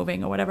to keep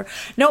moving," or whatever.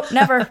 Nope,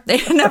 never.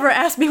 They never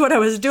asked me what I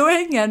was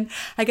doing, and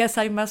I guess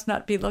I must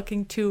not be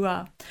looking too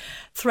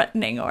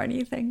threatening or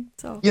anything.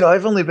 So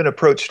I've only been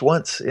approached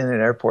once in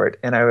an airport,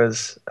 and I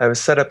was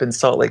set up in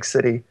Salt Lake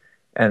City,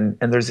 and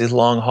there's these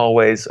long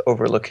hallways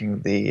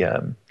overlooking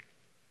the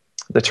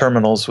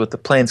terminals with the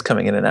planes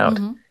coming in and out,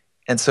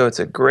 and so it's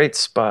a great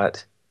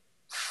spot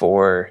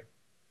for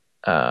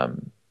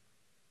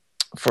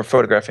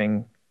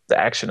photographing the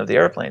action of the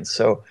airplanes.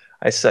 So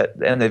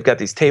and they've got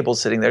these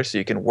tables sitting there so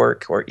you can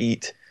work or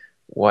eat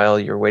while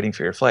you're waiting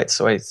for your flight.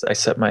 So I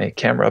set my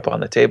camera up on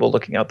the table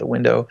looking out the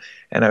window,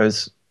 and I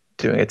was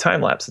doing a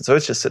time lapse. And so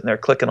it's just sitting there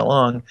clicking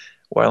along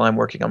while I'm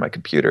working on my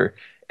computer.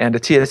 And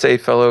a TSA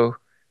fellow,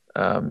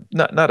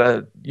 not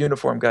a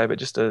uniform guy, but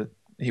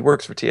he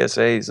works for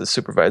TSA, he's a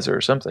supervisor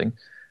or something,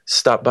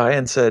 stopped by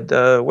and said,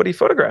 "What are you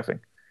photographing?"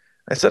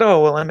 I said,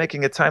 "Oh, well, I'm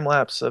making a time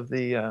lapse of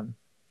the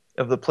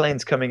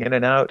planes coming in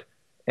and out,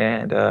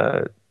 and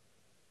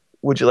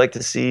would you like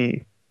to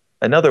see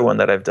another one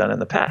that I've done in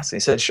the past. And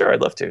he said, sure,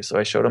 I'd love to. So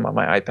I showed him on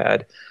my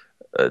iPad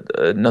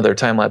another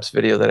time-lapse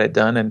video that I'd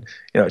done, and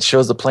it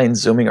shows the plane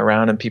zooming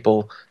around and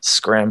people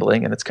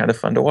scrambling, and it's kind of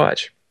fun to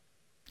watch.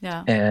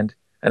 Yeah. And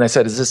I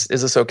said, is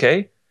this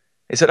okay?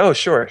 He said, oh,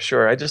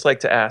 sure. I just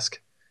like to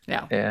ask.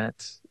 Yeah. And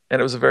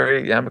it was a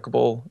very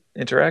amicable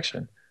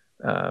interaction.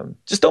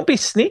 Just don't be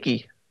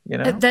sneaky,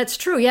 That's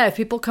true. Yeah. If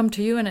people come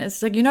to you and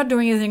it's like, you're not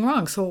doing anything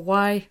wrong, so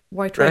why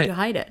try to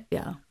hide it?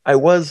 Yeah. I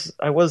was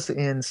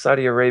in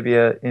Saudi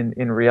Arabia in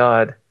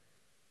Riyadh,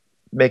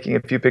 making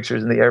a few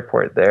pictures in the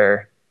airport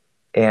there,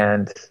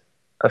 and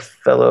a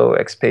fellow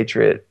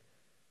expatriate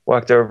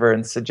walked over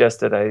and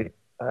suggested I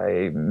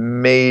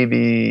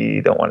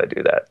maybe don't want to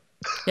do that.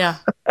 Yeah.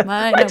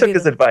 I took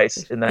his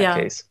advice in that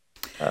case,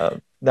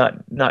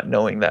 not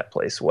knowing that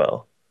place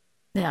well.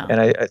 Yeah.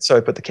 And so I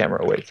put the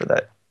camera away for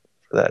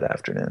that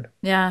afternoon.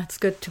 Yeah, it's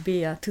good to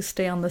be to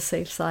stay on the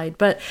safe side.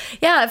 But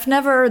yeah,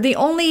 the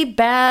only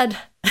bad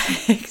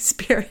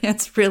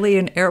experience really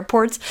in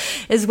airports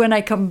is when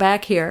I come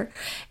back here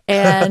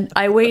and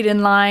I wait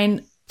in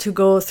line to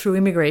go through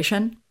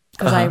immigration,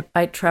 because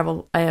I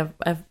travel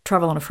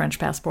on a French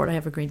passport. I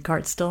have a green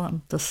card still.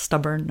 I'm the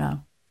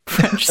stubborn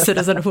French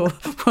citizen who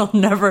will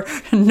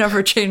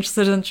never change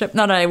citizenship.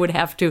 Not that I would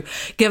have to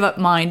give up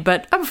mine,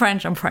 but I'm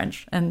French,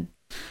 and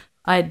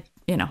I'm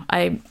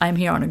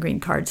here on a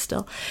green card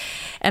still,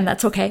 and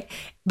that's okay.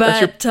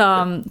 But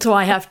so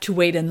I have to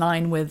wait in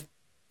line with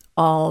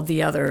all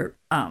the other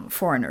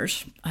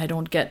foreigners. I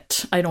don't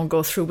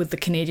go through with the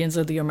Canadians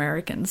or the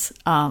Americans.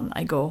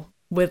 I go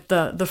with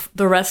the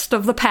rest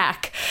of the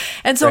pack,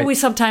 and so we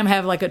sometimes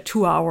have like a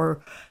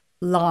 2-hour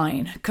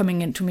line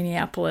coming into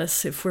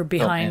Minneapolis if we're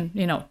behind,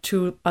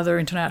 2 other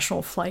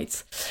international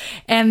flights.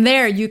 And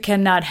there you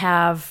cannot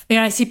have,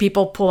 I see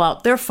people pull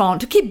out their phone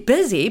to keep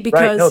busy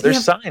because... Right, no,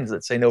 there's signs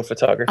that say no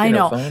photography, I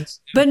know, no phones.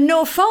 But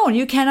no phone.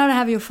 You cannot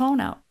have your phone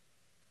out.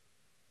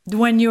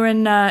 When you're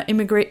in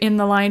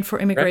the line for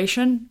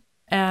immigration,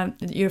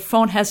 your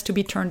phone has to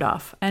be turned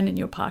off and in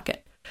your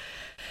pocket.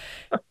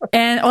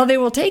 Or they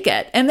will take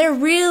it. And they're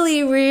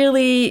really,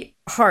 really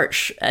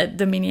harsh at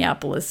the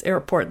Minneapolis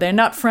airport. They're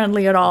not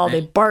friendly at all.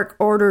 They bark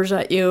orders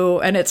at you.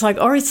 And it's like,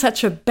 it's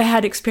such a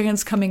bad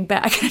experience coming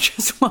back. I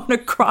just want to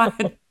cry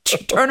and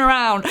turn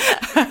around.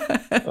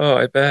 Oh,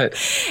 I bet.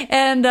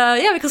 And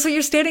because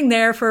you're standing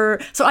there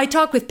so I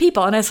talk with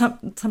people, and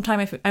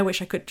sometimes I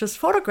wish I could just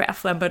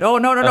photograph them, but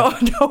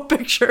no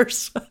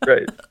pictures.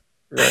 Right.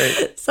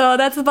 So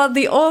that's about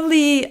the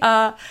only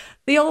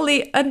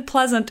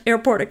unpleasant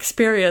airport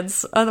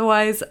experience.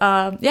 Otherwise,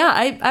 I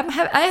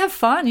have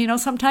fun.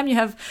 Sometimes you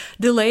have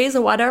delays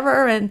or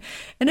whatever, and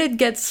it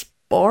gets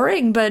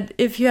boring. But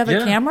if you have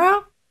a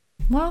camera,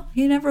 well,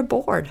 you're never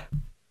bored.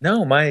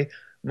 No, my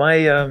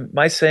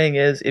saying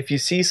is, if you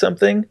see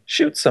something,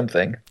 shoot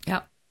something.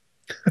 Yeah,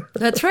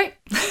 that's right.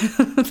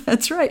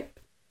 That's right.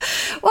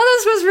 Well,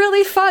 this was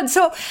really fun.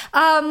 So,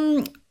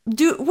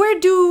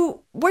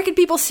 where can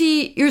people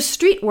see your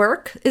street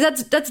work?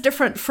 That's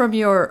different from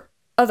your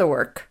other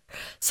work.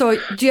 So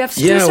do you have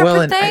two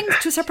separate things,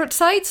 2 separate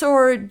sites,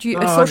 or do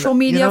you social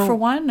media for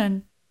one?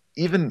 And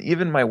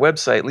even my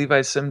website,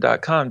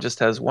 levisim.com, just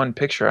has one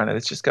picture on it.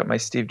 It's just got my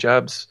Steve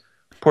Jobs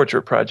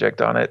portrait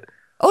project on it.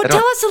 Oh,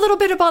 tell us a little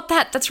bit about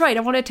that. That's right. I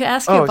wanted to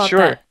ask you about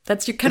that.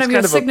 That's your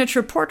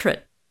signature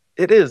portrait.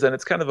 It is, and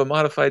it's kind of a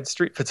modified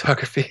street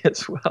photography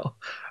as well.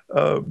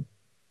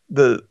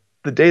 The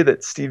day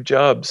that Steve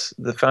Jobs,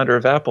 the founder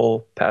of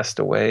Apple, passed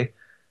away,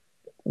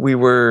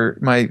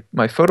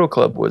 my photo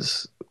club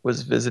was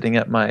visiting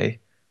at my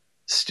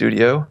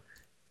studio,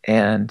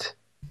 and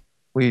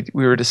we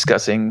were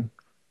discussing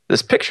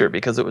this picture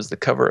because it was the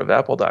cover of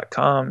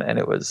apple.com, and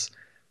it was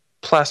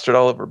plastered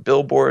all over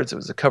billboards. It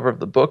was the cover of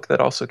the book that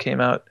also came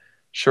out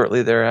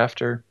shortly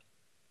thereafter.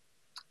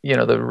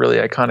 The really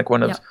iconic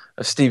one of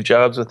Steve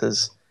Jobs with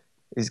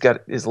he's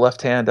got his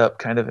left hand up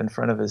kind of in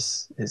front of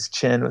his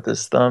chin with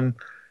his thumb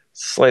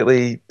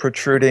slightly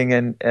protruding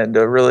and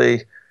a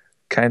really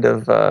kind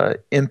of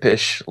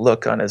impish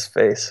look on his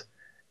face.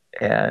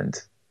 And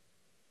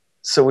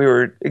so we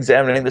were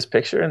examining this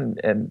picture,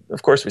 and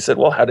of course we said,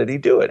 well, how did he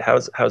do it?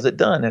 How's it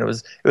done? And it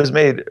was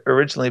made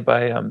originally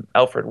by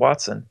Alfred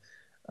Watson,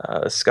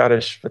 a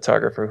Scottish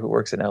photographer who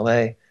works in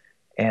LA,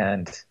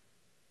 and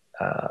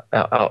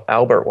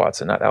Albert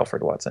Watson, not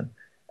Alfred Watson.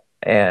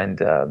 And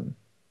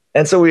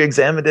so we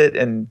examined it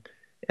and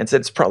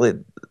said it's probably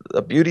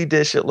a beauty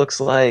dish, it looks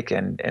like,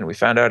 and we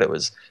found out it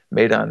was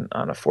made on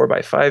a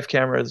 4x5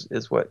 camera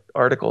is what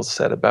articles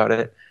said about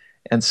it.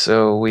 And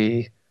so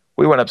we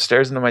went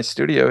upstairs into my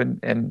studio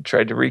and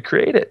tried to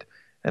recreate it.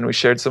 And we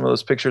shared some of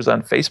those pictures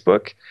on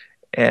Facebook,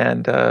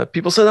 and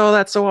people said, oh,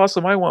 that's so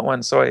awesome, I want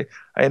one. So I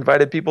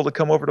invited people to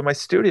come over to my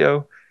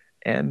studio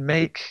and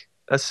make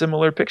a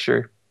similar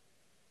picture.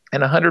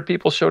 And 100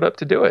 people showed up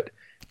to do it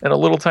in a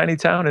little tiny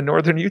town in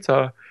northern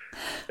Utah.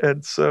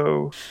 And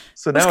so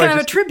now it's kind of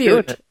a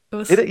tribute.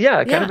 Kind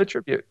of a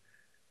tribute,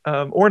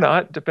 or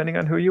not, depending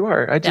on who you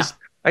are. I just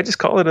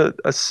call it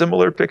a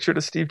similar picture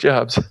to Steve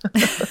Jobs.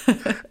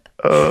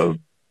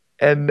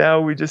 And now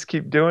we just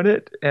keep doing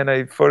it, and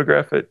I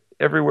photograph it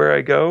everywhere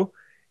I go.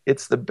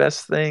 It's the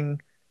best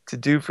thing to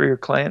do for your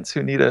clients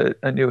who need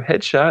a new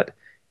headshot.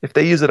 If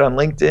they use it on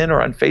LinkedIn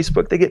or on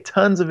Facebook, they get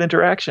tons of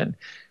interaction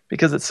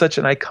because it's such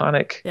an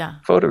iconic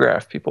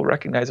photograph. People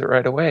recognize it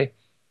right away.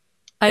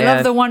 I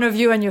love the one of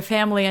you and your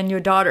family and your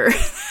daughter.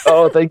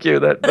 Oh, thank you.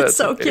 That's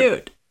so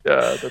cute.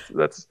 Yeah,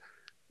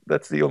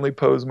 that's the only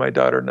pose my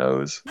daughter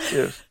knows.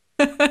 If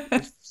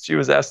she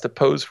was asked to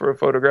pose for a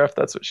photograph,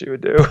 that's what she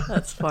would do.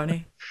 That's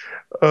funny.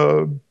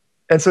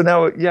 And so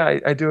now,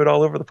 I do it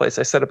all over the place.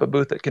 I set up a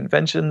booth at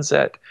conventions,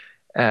 at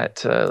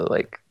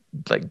like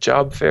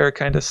job fair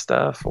kind of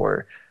stuff,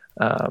 or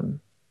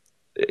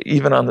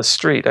even on the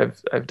street.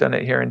 I've done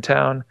it here in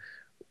town,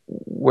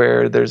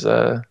 where there's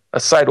a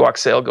sidewalk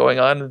sale going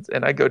on,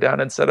 and I go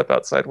down and set up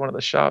outside one of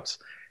the shops,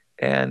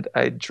 and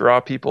I draw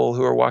people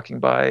who are walking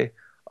by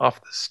off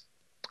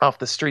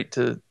the street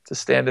to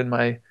stand in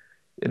my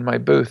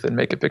booth and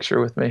make a picture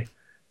with me.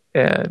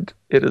 And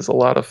it is a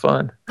lot of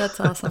fun. That's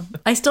awesome.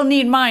 I still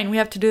need mine. We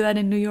have to do that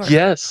in New York.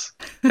 Yes.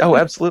 Oh,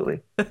 absolutely.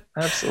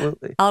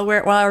 Absolutely. I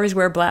always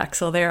wear black,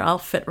 so I'll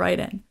fit right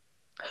in.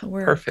 I'll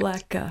wear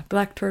Perfect. a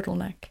black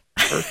turtleneck.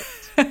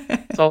 Perfect.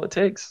 That's all it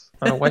takes.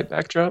 On a white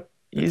backdrop,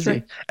 easy.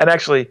 Right. And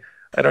actually,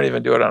 I don't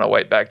even do it on a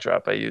white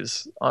backdrop. I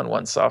use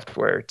ON1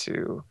 software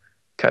to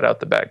cut out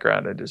the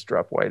background and just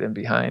drop white in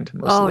behind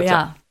most of the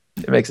time.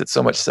 It makes it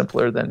so much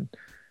simpler than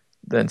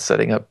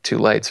setting up 2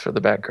 lights for the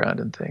background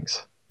and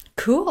things.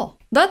 Cool.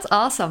 That's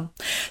awesome.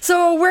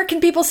 So where can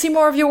people see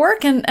more of your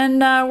work, and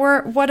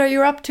what are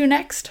you up to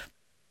next?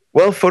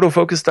 Well,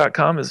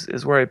 photofocus.com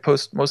is where I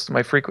post most of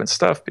my frequent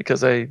stuff,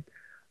 because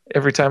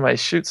every time I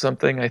shoot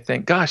something, I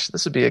think, gosh,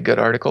 this would be a good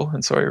article.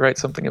 And so I write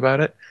something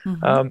about it.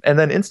 Mm-hmm. And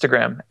then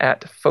Instagram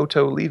at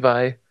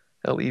PhotoLevi,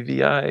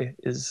 Levi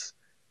is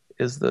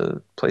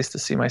the place to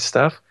see my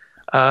stuff.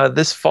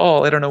 This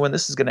fall, I don't know when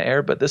this is going to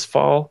air, but this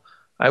fall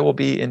I will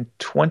be in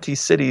 20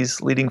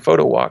 cities leading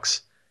photo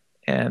walks.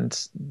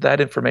 And that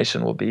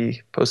information will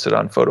be posted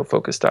on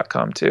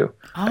photofocus.com too.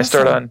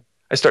 Awesome.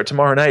 I start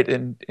tomorrow night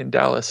in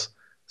Dallas.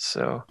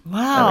 So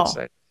wow. I'm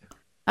excited.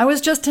 I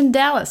was just in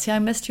Dallas. Yeah, I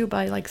missed you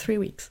by like 3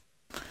 weeks.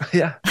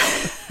 Yeah.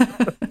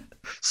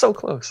 So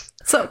close.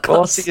 So close.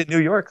 Well, I'll see you in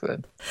New York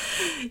then.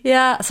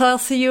 Yeah, so I'll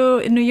see you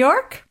in New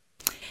York,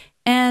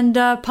 and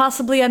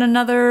possibly at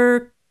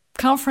another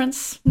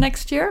conference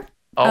next year.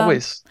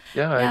 Always.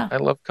 I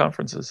love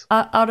conferences.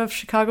 Out of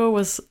Chicago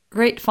was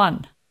great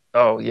fun.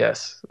 Oh,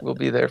 yes. We'll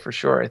be there for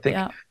sure. I think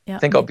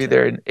I'll be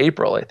there in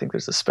April. I think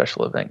there's a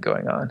special event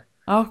going on.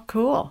 Oh,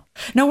 cool.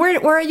 Now,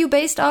 where are you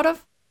based out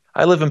of?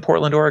 I live in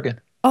Portland,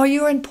 Oregon. Oh,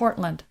 you're in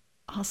Portland.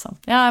 Awesome.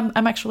 Yeah,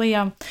 I'm actually,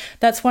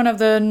 that's one of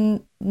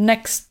the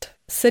next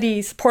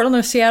cities, Portland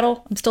or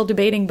Seattle. I'm still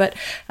debating, but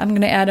I'm going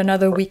to add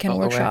another weekend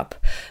workshop.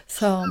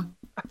 So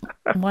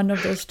one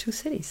of those 2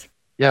 cities.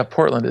 Yeah,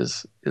 Portland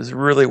is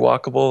really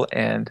walkable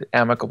and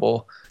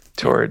amicable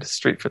toward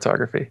street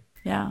photography.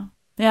 Yeah.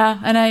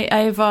 Yeah, and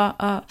I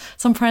have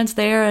some friends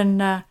there,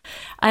 and I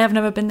have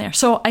never been there.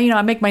 So,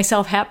 I make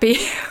myself happy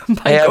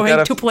by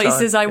going to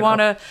places I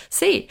want to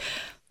see.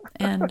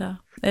 And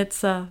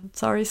it's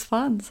always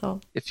fun.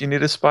 So if you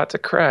need a spot to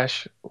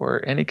crash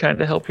or any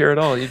kind of help here at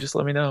all, you just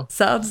let me know.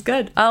 Sounds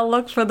good. I'll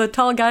look for the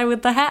tall guy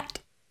with the hat.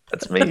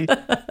 That's me.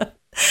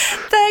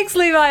 Thanks,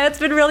 Levi. It's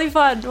been really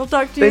fun. We'll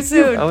talk to you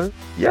soon.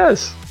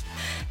 Yes.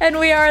 And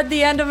we are at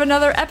the end of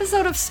another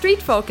episode of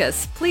Street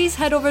Focus. Please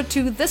head over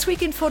to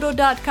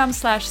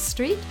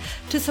thisweekinphoto.com/street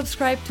to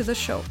subscribe to the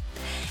show.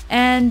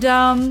 And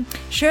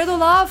share the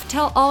love.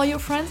 Tell all your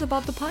friends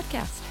about the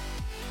podcast.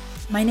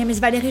 My name is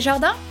Valérie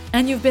Jardin,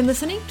 and you've been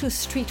listening to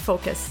Street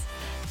Focus.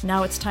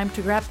 Now it's time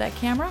to grab that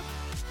camera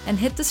and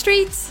hit the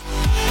streets.